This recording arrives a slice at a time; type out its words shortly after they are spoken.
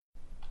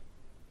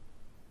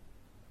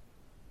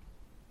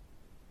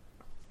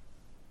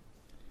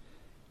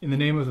In the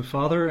name of the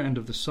Father, and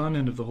of the Son,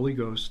 and of the Holy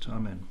Ghost.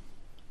 Amen.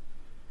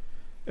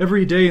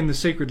 Every day in the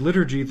sacred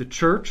liturgy, the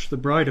Church, the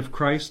bride of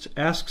Christ,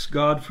 asks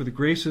God for the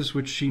graces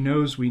which she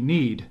knows we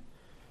need,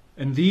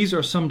 and these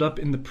are summed up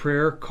in the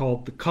prayer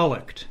called the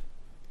Collect.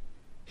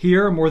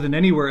 Here, more than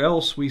anywhere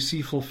else, we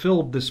see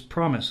fulfilled this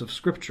promise of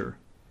Scripture.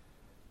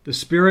 The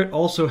Spirit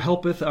also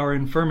helpeth our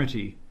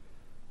infirmity,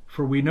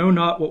 for we know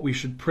not what we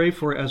should pray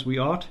for as we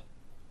ought,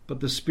 but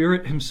the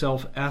Spirit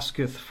himself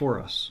asketh for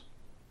us.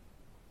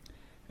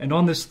 And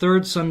on this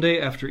third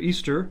Sunday after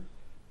Easter,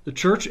 the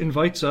Church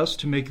invites us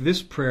to make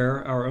this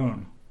prayer our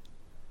own.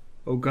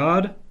 O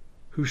God,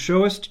 who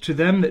showest to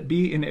them that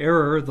be in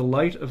error the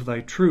light of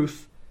thy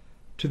truth,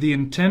 to the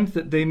intent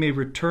that they may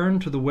return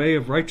to the way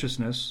of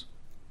righteousness,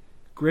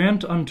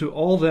 grant unto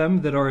all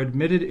them that are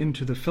admitted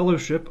into the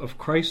fellowship of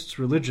Christ's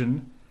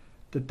religion,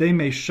 that they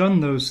may shun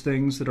those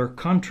things that are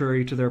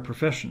contrary to their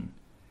profession,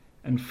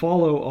 and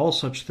follow all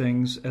such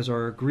things as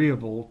are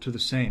agreeable to the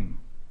same.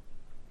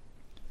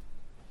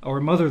 Our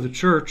Mother, the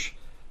Church,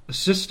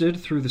 assisted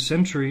through the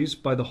centuries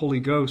by the Holy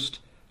Ghost,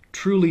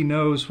 truly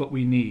knows what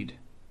we need.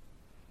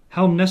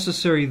 How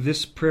necessary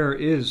this prayer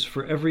is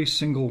for every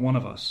single one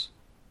of us.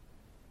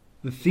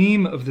 The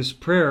theme of this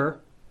prayer,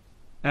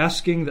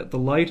 asking that the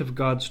light of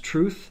God's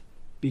truth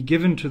be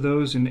given to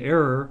those in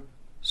error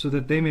so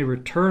that they may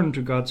return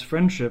to God's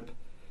friendship,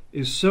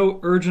 is so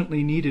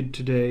urgently needed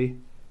today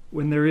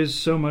when there is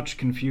so much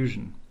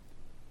confusion.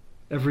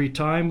 Every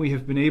time we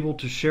have been able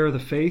to share the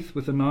faith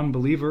with a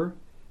non-believer,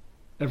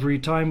 every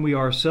time we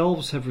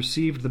ourselves have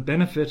received the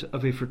benefit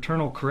of a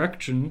fraternal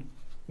correction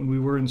when we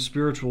were in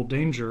spiritual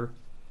danger,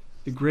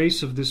 the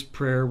grace of this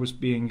prayer was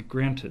being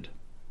granted.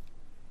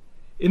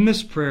 In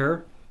this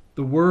prayer,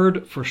 the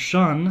word for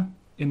shun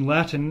in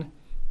Latin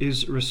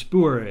is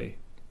respuere.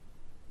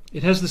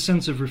 It has the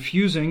sense of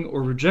refusing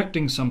or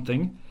rejecting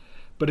something,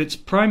 but its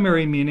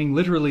primary meaning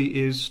literally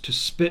is to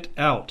spit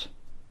out.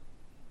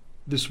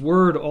 This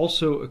word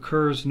also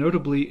occurs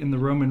notably in the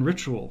Roman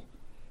ritual,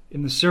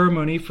 in the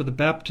ceremony for the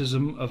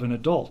baptism of an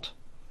adult,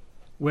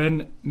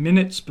 when,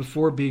 minutes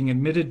before being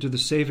admitted to the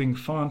saving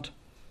font,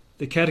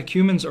 the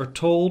catechumens are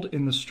told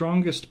in the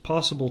strongest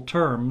possible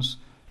terms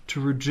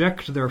to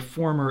reject their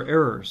former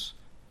errors,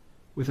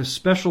 with a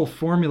special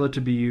formula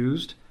to be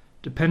used,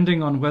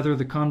 depending on whether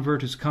the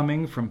convert is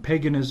coming from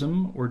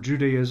paganism or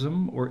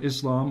Judaism or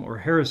Islam or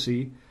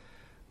heresy,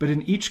 but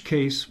in each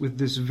case with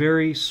this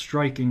very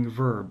striking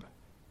verb,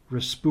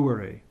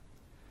 respuere.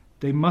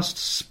 They must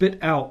spit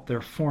out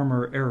their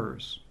former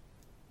errors.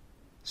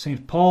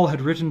 St. Paul had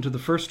written to the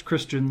first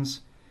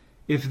Christians,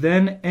 "If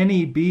then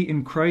any be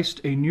in Christ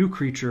a new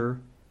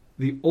creature,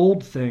 the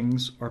old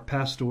things are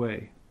passed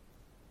away."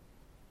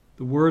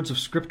 The words of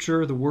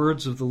Scripture, the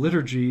words of the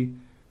liturgy,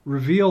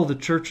 reveal the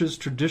Church's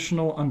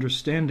traditional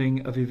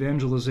understanding of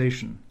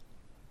evangelization.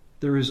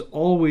 There is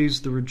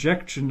always the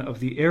rejection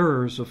of the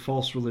errors of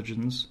false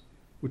religions,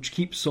 which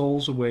keep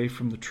souls away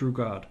from the true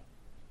God.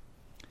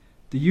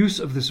 The use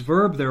of this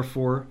verb,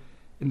 therefore,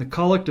 in the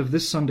collect of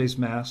this Sunday's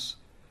Mass,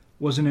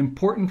 was an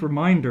important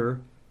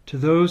reminder to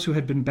those who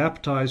had been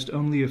baptized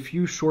only a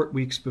few short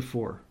weeks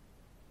before.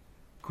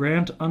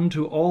 Grant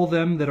unto all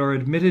them that are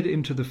admitted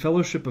into the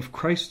fellowship of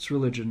Christ's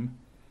religion,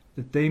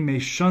 that they may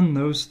shun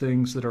those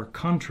things that are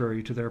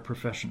contrary to their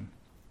profession.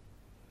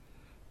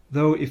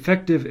 Though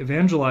effective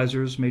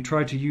evangelizers may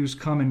try to use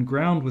common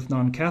ground with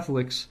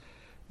non-Catholics,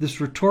 this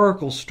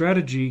rhetorical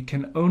strategy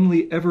can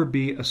only ever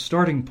be a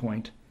starting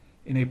point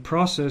in a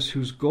process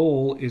whose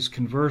goal is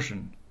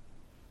conversion.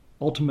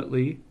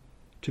 Ultimately,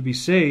 to be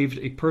saved,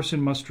 a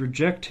person must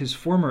reject his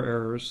former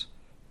errors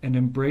and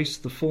embrace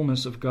the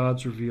fullness of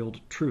God's revealed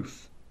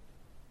truth.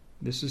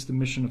 This is the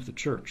mission of the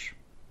Church.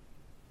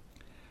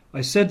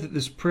 I said that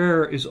this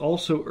prayer is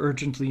also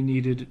urgently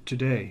needed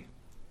today.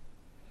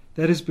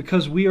 That is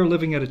because we are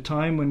living at a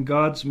time when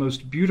God's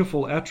most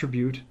beautiful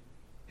attribute,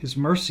 his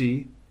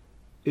mercy,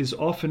 is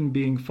often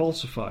being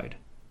falsified.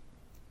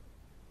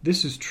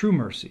 This is true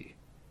mercy.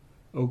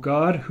 O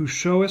God, who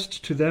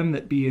showest to them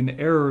that be in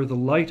error the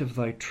light of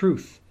thy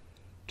truth,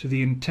 to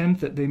the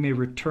intent that they may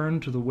return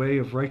to the way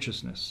of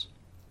righteousness.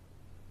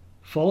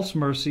 False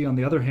mercy, on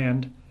the other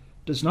hand,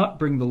 does not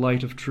bring the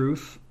light of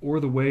truth or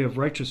the way of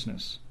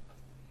righteousness.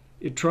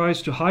 It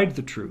tries to hide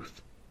the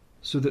truth,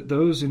 so that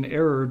those in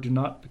error do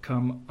not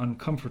become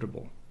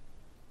uncomfortable.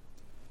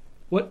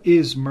 What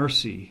is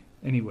mercy,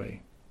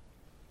 anyway?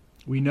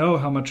 We know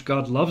how much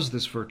God loves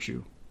this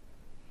virtue.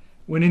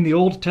 When in the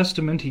Old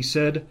Testament he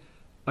said,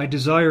 "I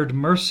desired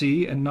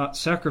mercy and not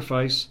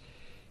sacrifice,"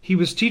 he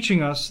was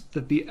teaching us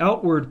that the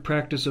outward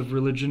practice of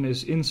religion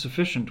is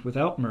insufficient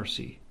without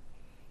mercy.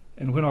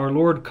 And when our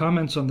Lord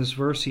comments on this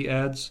verse, he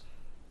adds,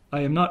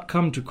 "I am not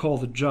come to call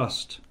the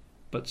just,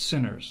 but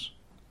sinners."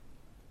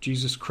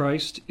 Jesus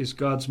Christ is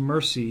God's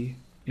mercy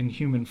in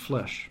human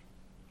flesh.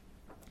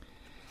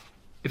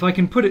 If I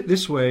can put it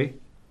this way,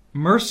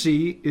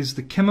 mercy is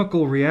the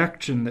chemical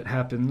reaction that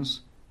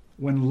happens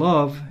when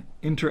love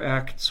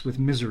interacts with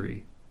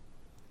misery.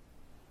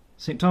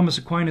 St. Thomas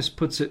Aquinas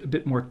puts it a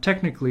bit more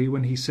technically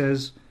when he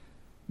says,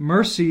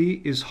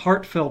 "Mercy is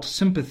heartfelt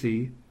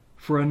sympathy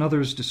for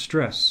another's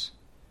distress,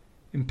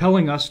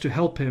 impelling us to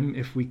help him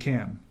if we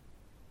can.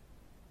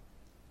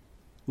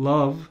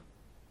 Love,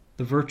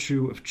 the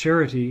virtue of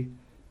charity,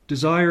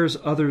 desires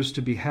others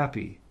to be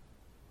happy.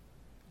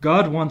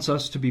 God wants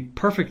us to be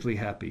perfectly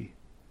happy,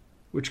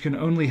 which can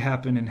only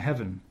happen in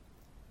heaven.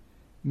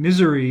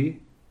 Misery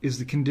is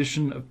the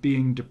condition of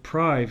being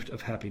deprived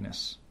of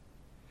happiness.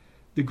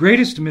 The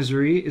greatest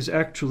misery is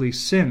actually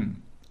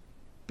sin,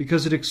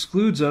 because it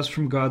excludes us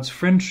from God's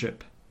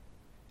friendship,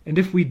 and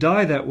if we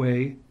die that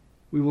way,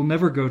 we will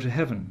never go to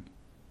heaven.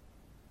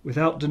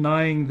 Without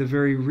denying the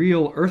very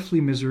real earthly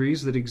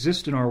miseries that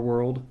exist in our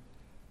world,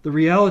 the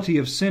reality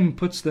of sin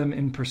puts them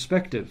in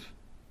perspective,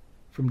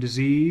 from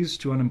disease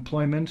to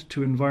unemployment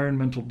to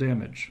environmental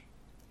damage.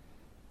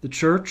 The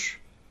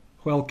Church,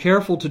 while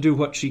careful to do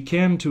what she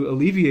can to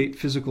alleviate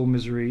physical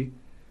misery,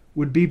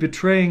 would be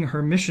betraying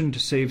her mission to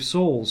save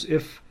souls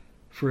if,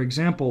 for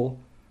example,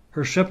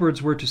 her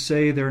shepherds were to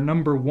say their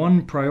number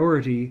one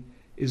priority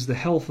is the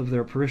health of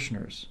their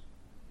parishioners.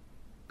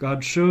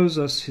 God shows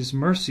us his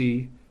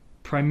mercy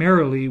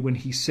primarily when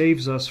he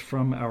saves us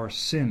from our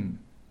sin.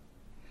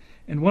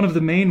 And one of the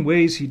main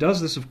ways he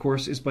does this, of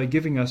course, is by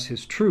giving us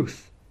his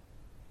truth.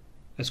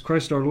 As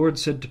Christ our Lord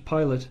said to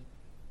Pilate,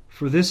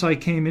 "For this I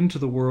came into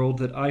the world,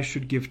 that I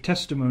should give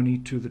testimony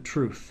to the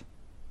truth."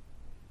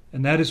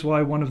 And that is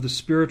why one of the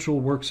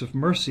spiritual works of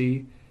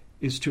mercy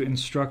is to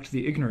instruct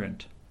the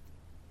ignorant.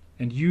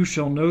 And you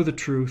shall know the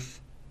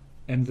truth,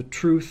 and the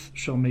truth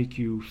shall make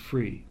you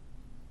free.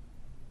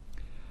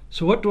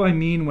 So what do I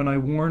mean when I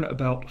warn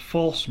about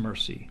false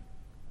mercy?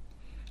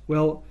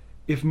 Well,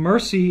 if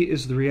mercy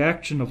is the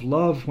reaction of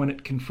love when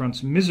it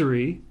confronts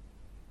misery,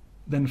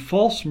 then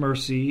false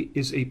mercy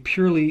is a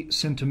purely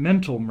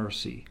sentimental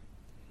mercy,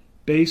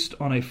 based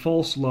on a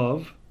false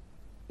love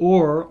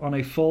or on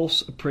a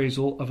false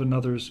appraisal of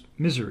another's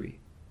misery.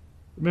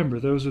 Remember,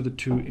 those are the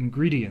two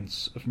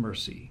ingredients of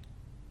mercy.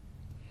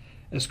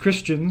 As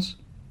Christians,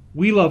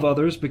 we love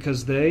others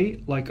because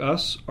they, like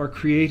us, are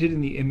created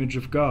in the image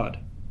of God.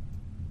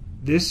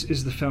 This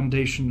is the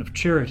foundation of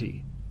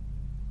charity,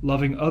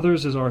 loving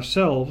others as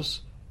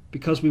ourselves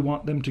because we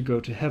want them to go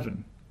to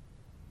heaven.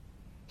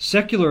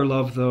 Secular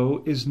love,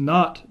 though, is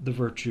not the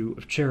virtue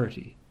of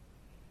charity.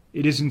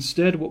 It is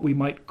instead what we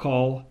might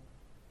call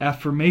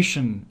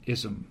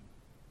affirmationism.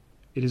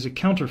 It is a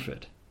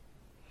counterfeit.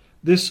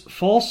 This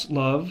false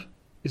love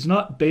is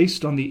not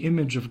based on the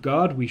image of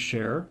God we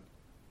share,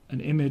 an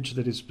image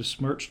that is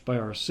besmirched by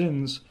our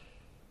sins,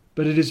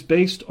 but it is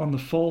based on the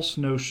false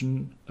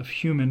notion of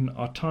human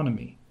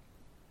autonomy.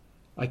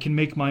 I can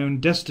make my own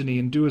destiny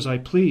and do as I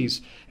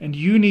please, and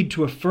you need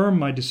to affirm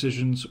my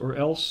decisions or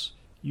else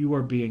you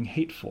are being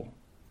hateful.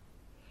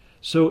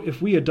 So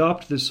if we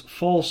adopt this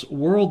false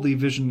worldly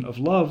vision of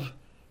love,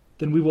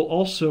 then we will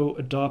also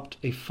adopt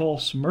a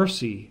false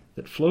mercy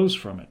that flows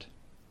from it.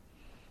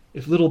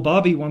 If little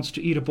Bobby wants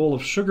to eat a bowl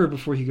of sugar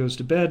before he goes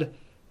to bed,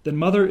 then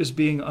mother is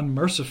being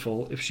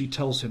unmerciful if she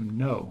tells him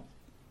no.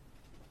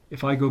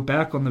 If I go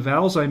back on the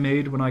vows I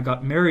made when I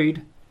got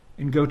married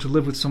and go to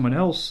live with someone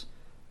else,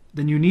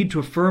 then you need to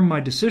affirm my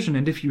decision,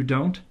 and if you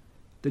don't,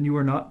 then you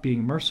are not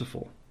being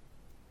merciful.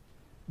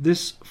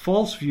 This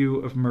false view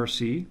of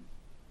mercy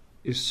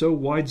is so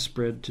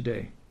widespread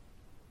today.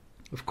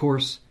 Of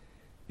course,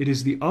 it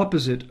is the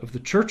opposite of the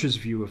Church's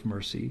view of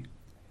mercy,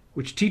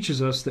 which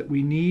teaches us that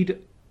we need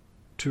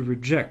to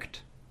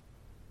reject,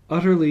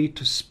 utterly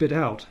to spit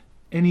out,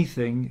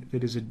 anything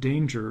that is a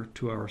danger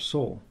to our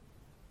soul.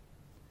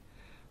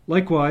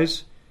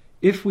 Likewise,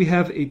 if we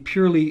have a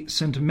purely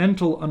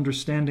sentimental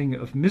understanding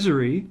of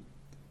misery,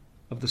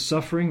 of the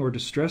suffering or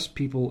distress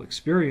people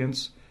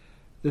experience,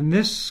 then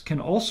this can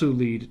also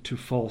lead to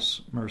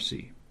false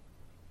mercy.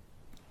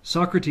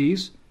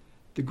 Socrates,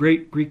 the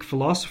great Greek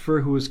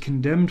philosopher who was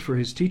condemned for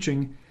his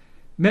teaching,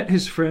 met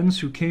his friends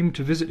who came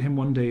to visit him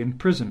one day in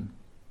prison.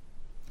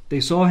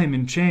 They saw him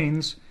in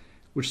chains,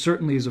 which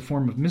certainly is a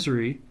form of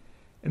misery,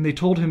 and they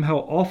told him how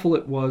awful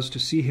it was to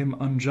see him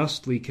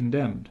unjustly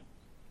condemned.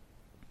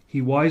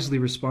 He wisely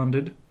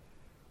responded,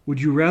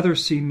 "Would you rather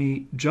see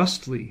me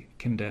justly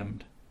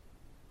condemned?"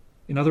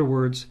 In other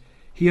words,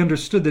 he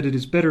understood that it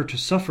is better to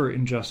suffer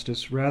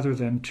injustice rather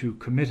than to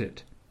commit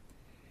it.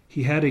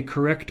 He had a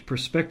correct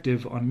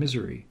perspective on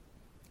misery.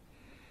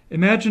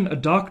 Imagine a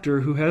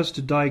doctor who has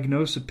to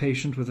diagnose a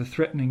patient with a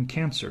threatening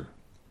cancer.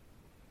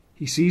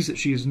 He sees that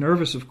she is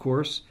nervous, of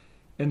course,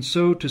 and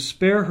so to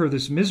spare her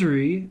this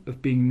misery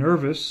of being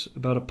nervous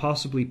about a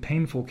possibly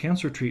painful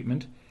cancer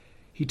treatment,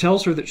 he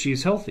tells her that she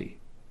is healthy.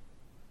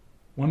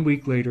 1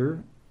 week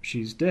later,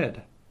 she's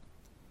dead.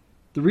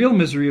 The real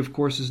misery, of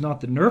course, is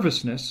not the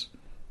nervousness,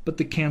 but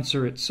the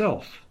cancer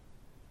itself.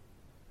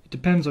 It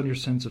depends on your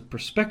sense of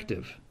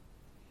perspective.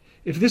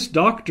 If this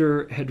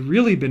doctor had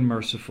really been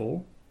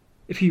merciful,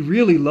 if he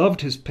really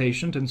loved his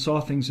patient and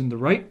saw things in the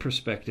right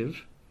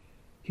perspective,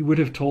 he would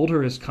have told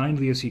her as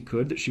kindly as he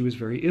could that she was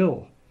very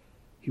ill.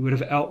 He would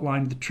have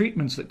outlined the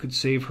treatments that could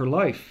save her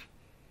life.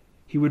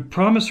 He would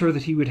promise her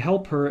that he would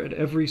help her at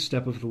every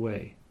step of the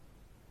way.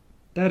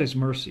 That is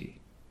mercy.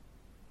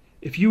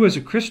 If you as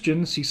a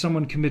Christian see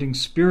someone committing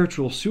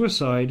spiritual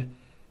suicide,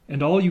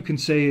 and all you can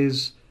say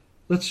is,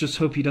 let's just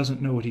hope he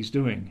doesn't know what he's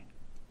doing.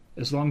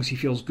 As long as he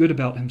feels good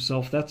about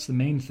himself, that's the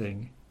main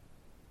thing.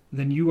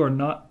 Then you are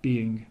not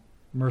being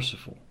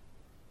merciful.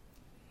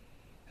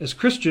 As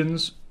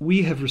Christians,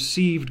 we have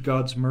received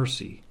God's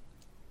mercy,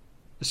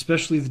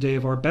 especially the day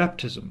of our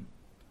baptism,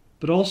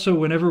 but also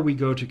whenever we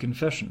go to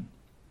confession.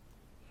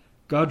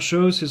 God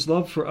shows his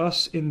love for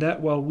us in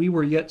that while we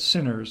were yet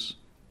sinners,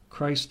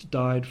 Christ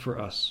died for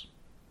us.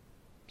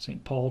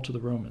 St. Paul to the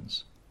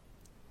Romans.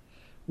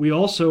 We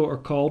also are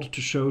called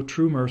to show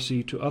true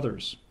mercy to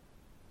others.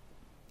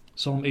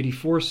 Psalm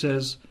 84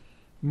 says,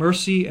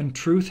 "Mercy and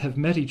truth have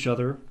met each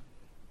other,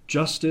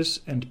 justice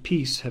and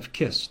peace have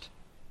kissed."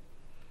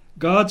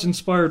 God's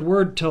inspired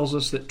word tells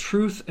us that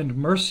truth and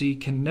mercy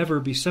can never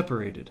be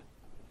separated.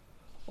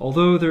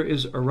 Although there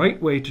is a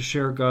right way to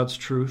share God's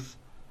truth,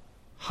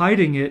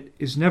 hiding it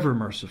is never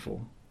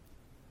merciful.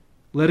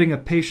 Letting a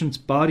patient's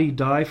body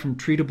die from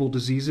treatable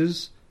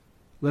diseases,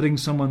 letting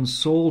someone's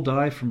soul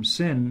die from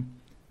sin,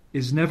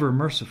 is never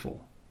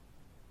merciful.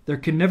 There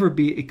can never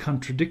be a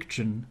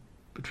contradiction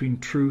between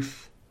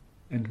truth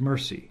and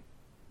mercy.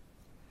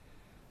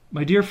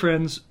 My dear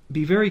friends,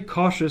 be very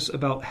cautious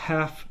about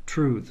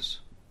half-truths.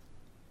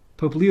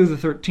 Pope Leo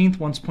XIII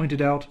once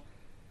pointed out,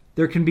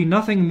 there can be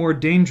nothing more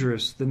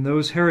dangerous than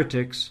those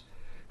heretics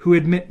who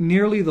admit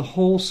nearly the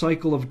whole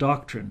cycle of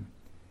doctrine,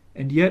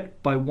 and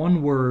yet by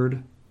one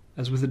word,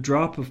 as with a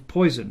drop of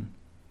poison,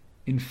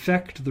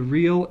 infect the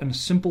real and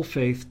simple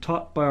faith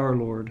taught by our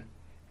Lord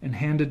and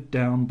handed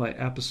down by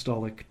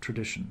apostolic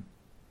tradition.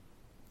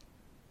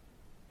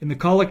 In the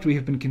collect we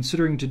have been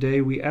considering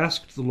today, we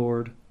asked the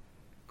Lord,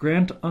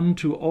 "Grant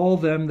unto all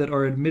them that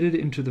are admitted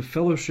into the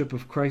fellowship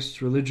of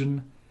Christ's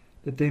religion,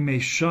 that they may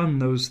shun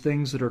those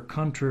things that are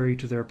contrary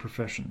to their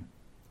profession."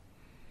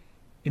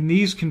 In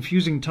these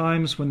confusing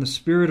times when the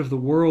spirit of the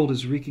world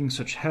is wreaking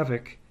such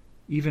havoc,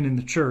 even in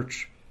the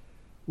Church,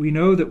 we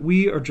know that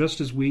we are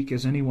just as weak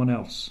as anyone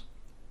else.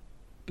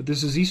 But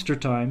this is Easter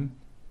time,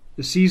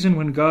 the season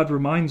when God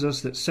reminds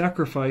us that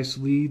sacrifice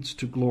leads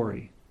to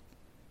glory.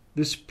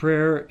 This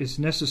prayer is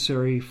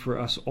necessary for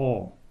us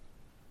all.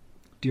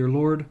 Dear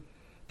Lord,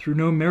 through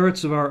no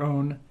merits of our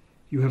own,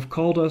 you have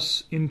called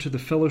us into the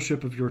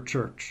fellowship of your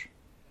Church.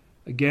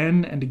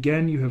 Again and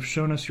again you have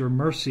shown us your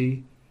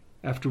mercy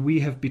after we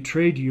have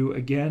betrayed you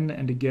again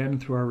and again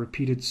through our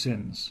repeated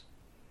sins.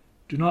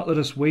 Do not let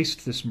us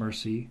waste this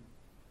mercy.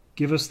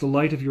 Give us the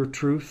light of your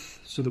truth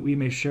so that we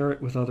may share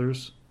it with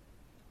others,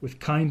 with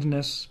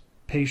kindness,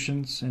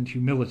 patience, and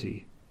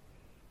humility.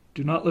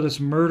 Do not let us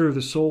murder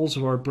the souls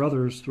of our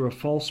brothers through a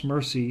false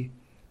mercy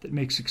that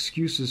makes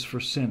excuses for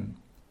sin.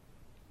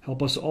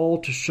 Help us all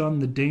to shun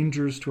the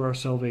dangers to our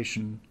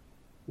salvation,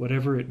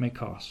 whatever it may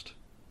cost.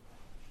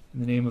 In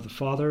the name of the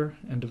Father,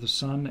 and of the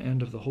Son,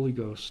 and of the Holy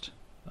Ghost.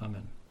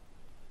 Amen.